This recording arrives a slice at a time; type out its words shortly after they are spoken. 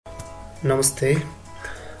Namaste.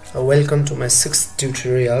 Welcome to my sixth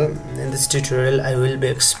tutorial. In this tutorial I will be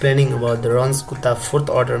explaining about the Runge Kutta fourth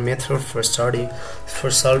order method for solving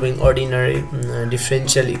ordinary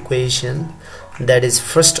differential equation, that is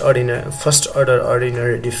first order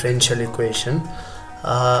ordinary differential equation.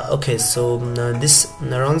 This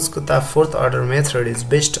Runge Kutta fourth order method is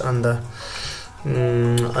based on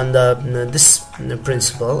this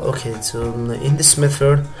principle. In this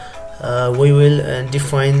method we will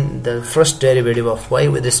define the first derivative of y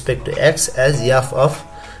with respect to x as f of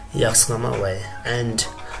x comma y, and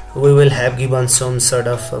we will have given some sort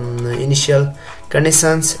of initial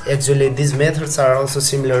conditions. Actually, these methods are also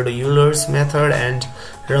similar to Euler's method and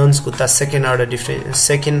Runge Kutta second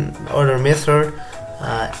order method,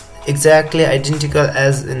 exactly identical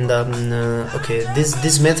as in the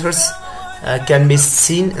these methods can be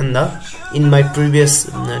seen in my previous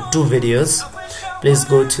two videos. Please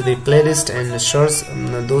go to the playlist and search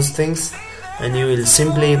those things, and you will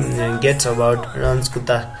simply get about Runge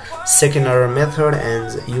Kutta second order method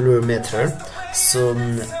and Euler method. So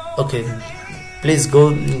please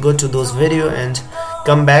go to those video and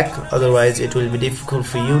come back, otherwise it will be difficult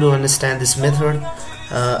for you to understand this method.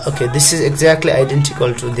 This is exactly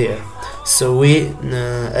identical to there. So we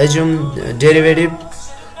assume derivative,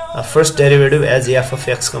 first derivative as f of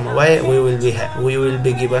x comma y. We will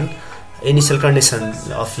be given initial condition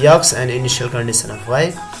of x and initial condition of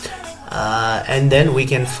y, and then we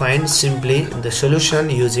can find simply the solution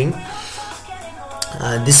using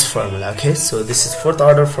this formula. So this is fourth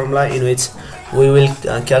order formula, in which we will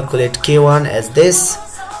calculate k1 as this,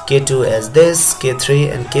 k2 as this,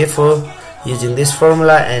 k3 and k4 using this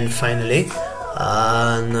formula, and finally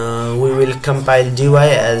we will compile dy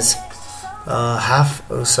as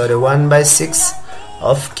 1/6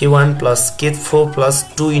 of k1 plus k4 plus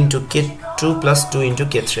 2 into k2 plus 2 into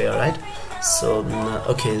k3. Alright, so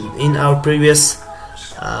in our previous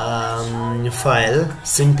file,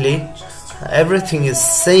 simply everything is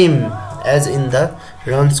same as in the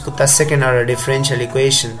Runge Kutta second order differential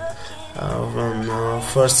equation.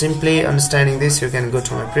 For simply understanding this, you can go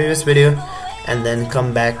to my previous video and then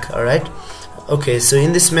come back. Alright, so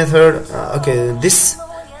in this method, this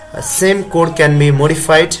same code can be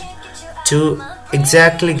modified to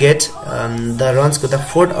exactly get the Runge Kutta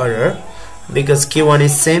fourth order, because k1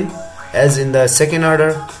 is same as in the second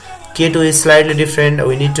order, k2 is slightly different.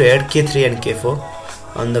 We need to add k3 and k4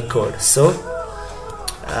 on the code. So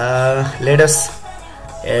let us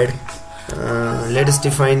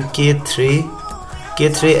define k3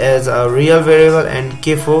 as a real variable and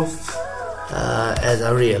k4 as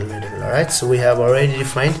a real variable. Alright, so we have already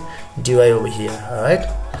defined dy over here. Alright,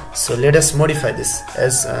 so let us modify this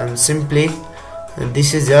as simply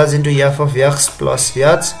this is x into f of x plus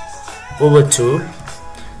x over 2.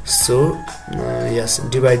 So yes,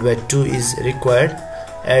 divide by 2 is required.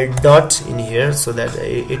 Add dot in here so that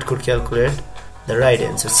it could calculate the right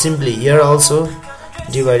answer. Simply here also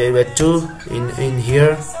divided by 2 in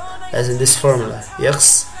here, as in this formula,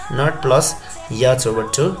 x naught plus x over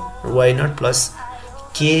 2, y naught plus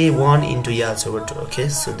k1 into x over 2.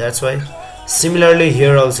 So that's why similarly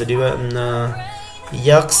here also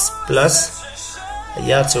x plus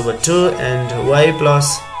x over 2 and y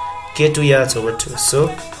plus k2 x over 2. So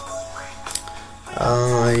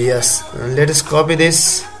yes, let us copy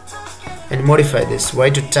this and modify this y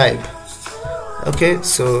to type.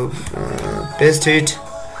 So paste it.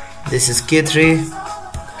 This is k3.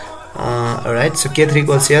 Alright, so k3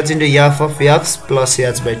 equals x into f of x plus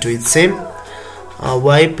x by 2 is same,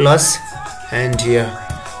 y plus and here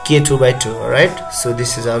k2 by 2. Alright, so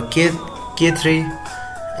this is our k3,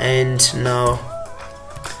 and now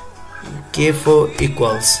k4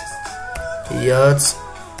 equals x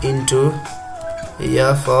into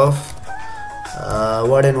f of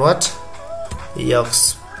what and what,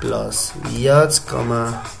 x plus x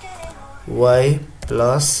comma y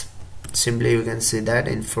plus, simply you can see that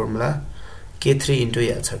in formula, k3 into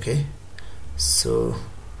x. So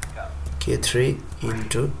k3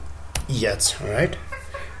 into x. Alright,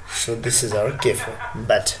 so this is our k4,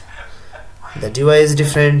 but the dy is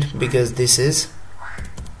different because this is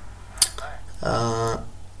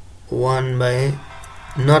 1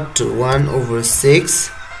 over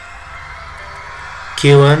 6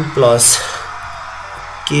 k1 plus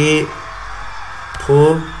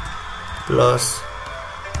k4 plus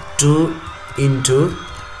 2 into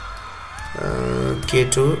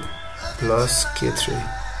k2 plus k3.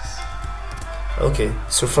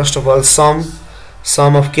 So first of all, sum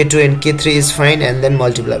of k2 and k3 is fine, and then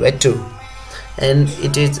multiply by 2, and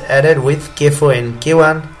it is added with k4 and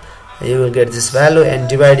k1. You will get this value, and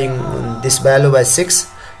dividing this value by 6,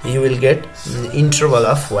 you will get interval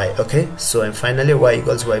of y. Okay, so and finally y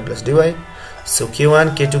equals y plus dy. So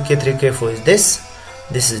k1, k2, k3, k4 is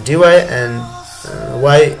this is dy, and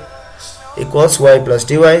y equals y plus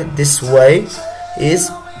dy. This y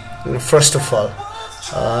is, first of all,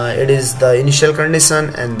 it is the initial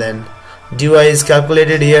condition, and then dy is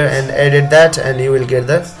calculated here and added that, and you will get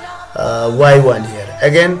the y1 here.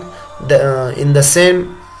 Again, in the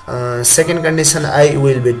same second condition, I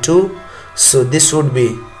will be 2, so this would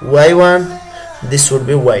be y1, this would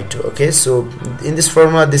be y2. Okay, so in this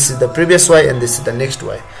formula, this is the previous y and this is the next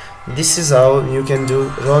y. This is how you can do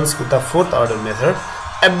Runge Kutta fourth order method.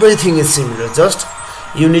 Everything is similar, just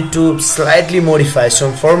you need to slightly modify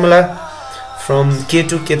some formula from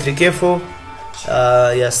k2, k3, k4.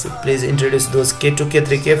 Yes, please introduce those k2,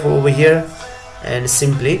 k3, k4 over here, and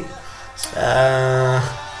simply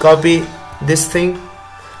copy this thing,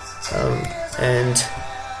 and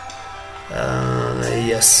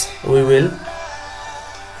yes, we will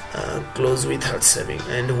close without saving,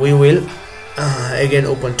 and we will again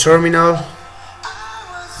open terminal,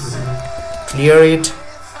 clear it,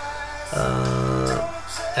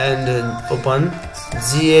 and open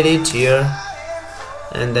gedit here,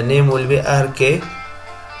 and the name will be Runge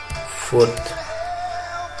Fourth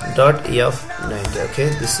 .f90. okay,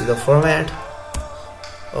 this is the format.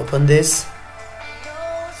 Open this,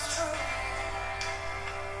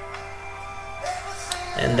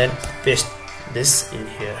 and then paste this in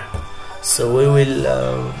here. So we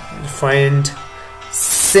will find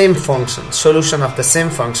same function, solution of the same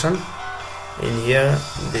function in here.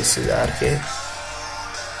 This is Runge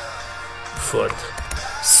Fourth.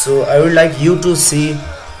 So I would like you to see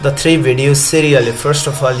the 3 videos serially. First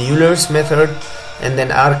of all, Euler's method, and then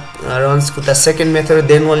Runge Kutta second method,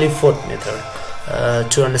 then only fourth method,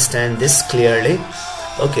 to understand this clearly.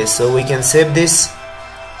 Okay, so we can save this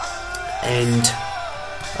and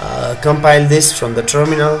compile this from the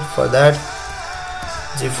terminal. For that,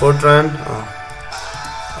 Fortran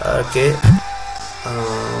Runge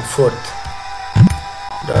Fourth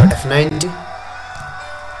 .f90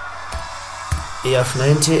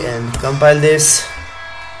 f90 and compile this.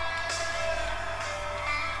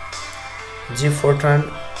 Fortran,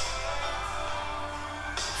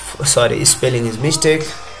 sorry, spelling is mistake.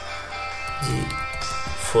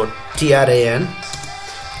 Tran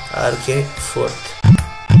Runge Fourth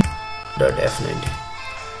 .f90.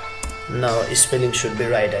 Now spelling should be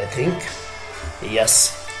right, I think.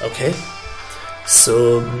 Yes. Okay,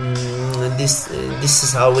 so this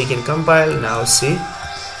is how we can compile. Now see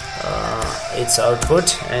its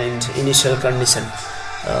output and initial condition.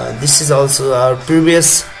 This is also our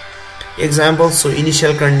previous example. So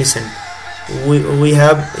initial condition, we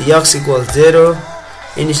have x equals 0,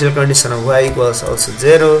 initial condition of y equals also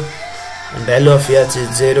 0, and value of h is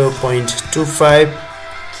 0.25,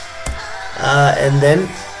 and then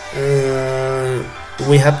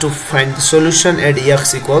we have to find the solution at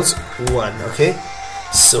x equals 1. Okay,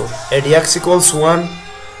 so at x equals 1,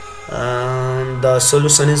 the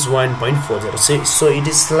solution is 1.40. So it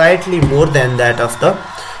is slightly more than that of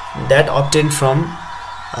that obtained from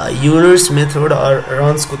Euler's method or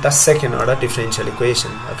Runge Kutta second order differential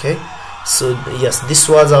equation. Okay, so yes, this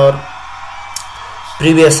was our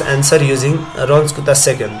previous answer using Runge Kutta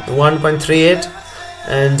second 1.38,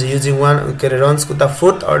 and using Runge Kutta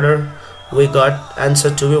fourth order we got answer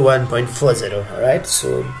to be 1.40. Alright,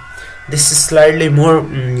 so this is slightly more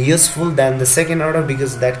useful than the second order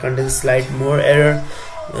because that contains slight more error,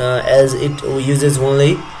 as it uses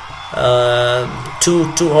only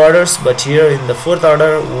two orders, but here in the fourth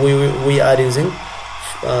order we are using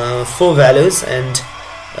 4 values, and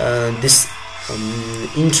this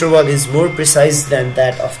interval is more precise than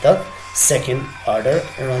that of the second order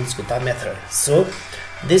Runge Kutta method. So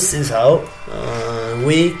this is how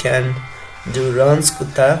we can do Runge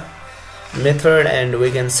Kutta method, and we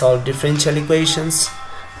can solve differential equations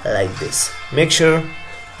like this. Make sure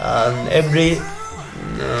every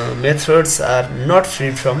methods are not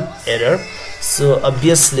free from error. So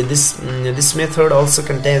obviously this method also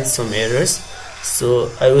contains some errors, so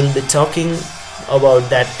I will be talking about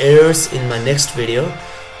that errors in my next video.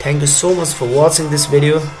 Thank you so much for watching this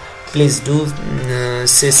video. Please do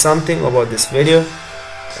say something about this video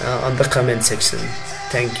on the comment section.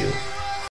 Thank you.